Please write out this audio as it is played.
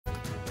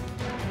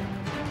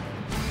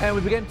And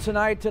we begin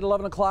tonight at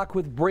 11 o'clock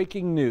with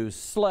breaking news.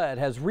 SLED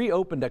has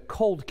reopened a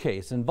cold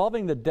case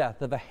involving the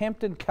death of a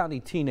Hampton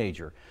County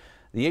teenager.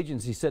 The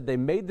agency said they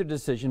made their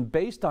decision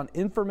based on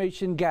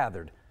information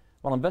gathered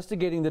while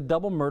investigating the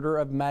double murder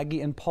of Maggie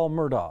and Paul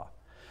Murdaugh.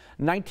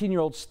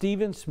 19-year-old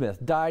Stephen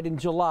Smith died in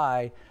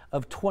July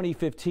of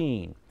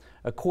 2015.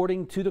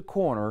 According to the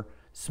coroner,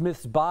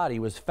 Smith's body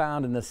was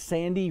found in the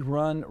Sandy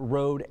Run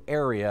Road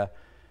area.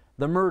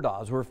 The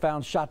Murdaughs were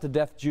found shot to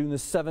death June the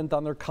 7th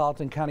on their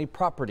Charleston County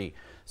property.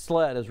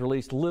 SLED has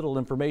released little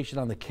information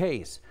on the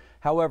case.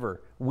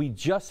 However, we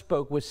just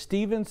spoke with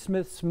Stephen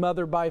Smith's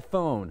mother by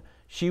phone.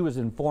 She was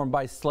informed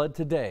by SLED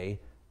today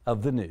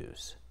of the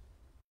news.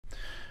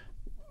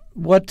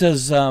 What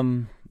does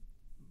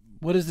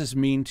this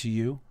mean to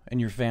you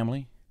and your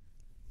family?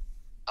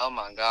 Oh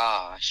my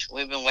gosh,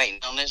 we've been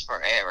waiting on this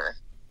forever.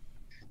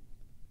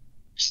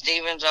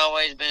 Stephen's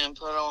always been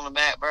put on the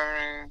back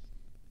burner.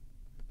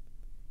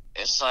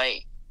 It's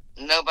like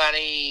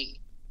nobody's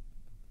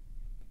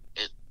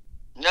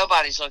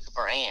looking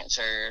for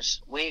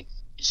answers.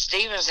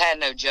 Stephen's had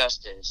no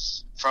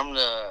justice from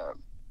the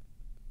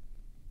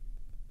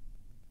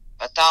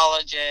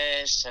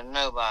pathologists and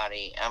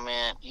nobody. I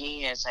mean,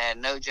 he has had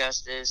no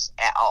justice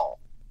at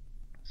all.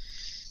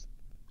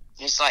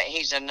 It's like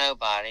he's a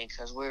nobody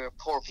because we're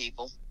poor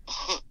people.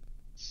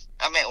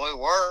 I mean, we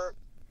were.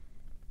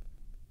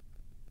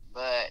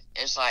 But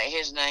it's like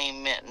his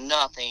name meant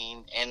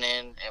nothing, and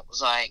then it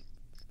was like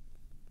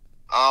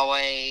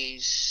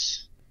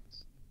always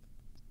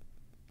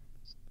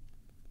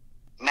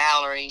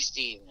Mallory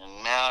Stephen.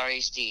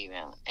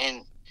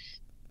 And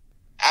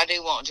I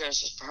do want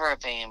justice for her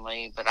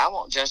family, but I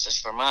want justice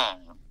for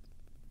mine.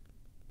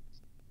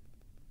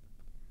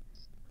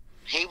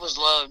 He was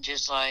loved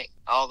just like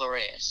all the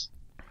rest.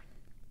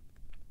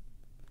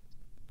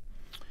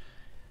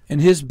 And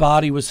his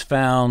body was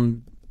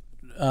found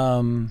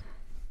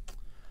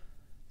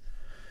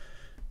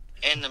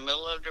in the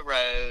middle of the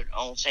road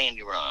on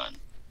Sandy Run.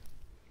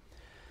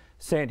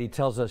 Sandy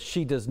tells us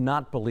she does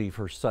not believe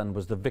her son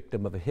was the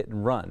victim of a hit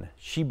and run.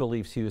 She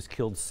believes he was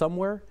killed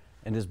somewhere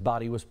and his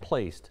body was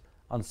placed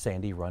on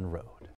Sandy Run Road.